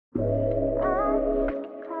When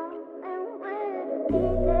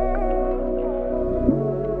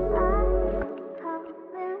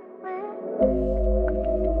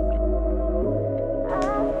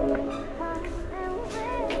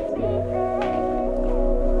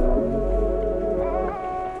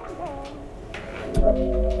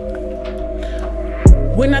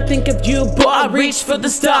I think of you, boy, I reach for the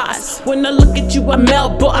stars. When I look at you, I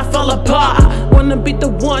melt, boy, I fall apart. Wanna be the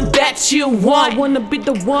one that you want. Wanna be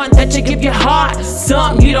the one that you give your heart.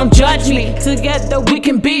 Some, you don't judge me. Together we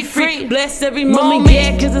can be free. Bless every moment,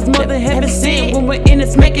 yeah, cause it's more than heaven sent. When we're in,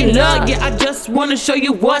 it's making love. Yeah, I just wanna show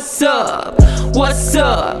you what's up. What's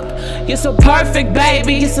up? You're so perfect,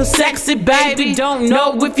 baby. You're so sexy, baby. Don't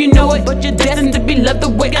know if you know it, but you're destined to be loved the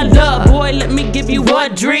way I love. Boy, let me give you a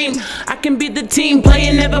dream. I can be the team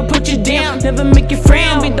player, never put you down, never make you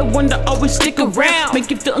frown. Be the one to always stick around, make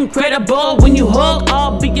you feel incredible. When you hug,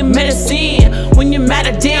 I'll be your medicine. When you're mad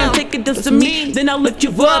or down, take a dose of me, then I'll lift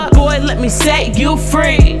you up. Boy, let me set you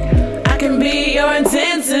free. I can be your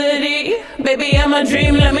intensity. Baby, I'm a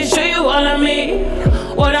dream, let me show you all of me.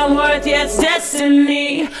 What I'm worth, yeah, it's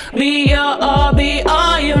destiny. Be your all, be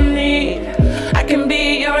all you need. I can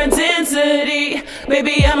be your intensity.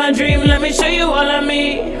 Baby, I'm a dream, let me show you all of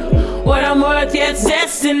me. What I'm worth, yeah, it's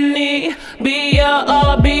destiny. Be your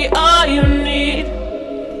all, be all you need.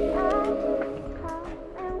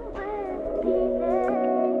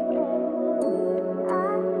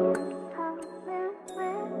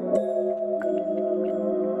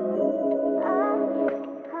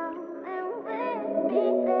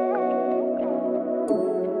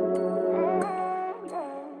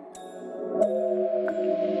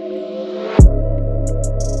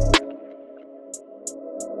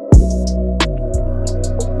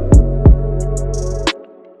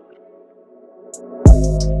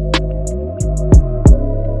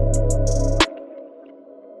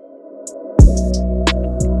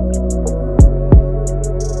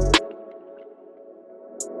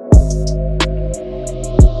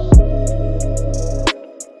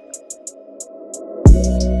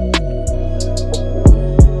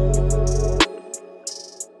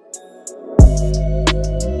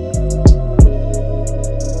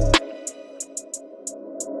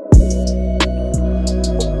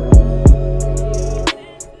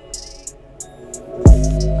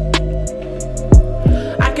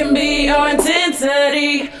 Your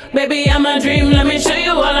intensity, baby, I'm a dream, let me show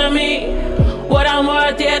you all of me. What I'm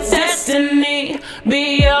worth, yeah, it's destiny.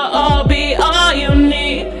 Be your all, be all you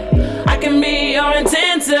need. I can be your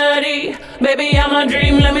intensity, baby, I'm a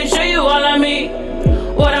dream, let me show you all of me.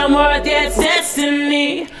 What I'm worth, yeah, it's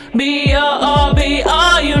destiny. Be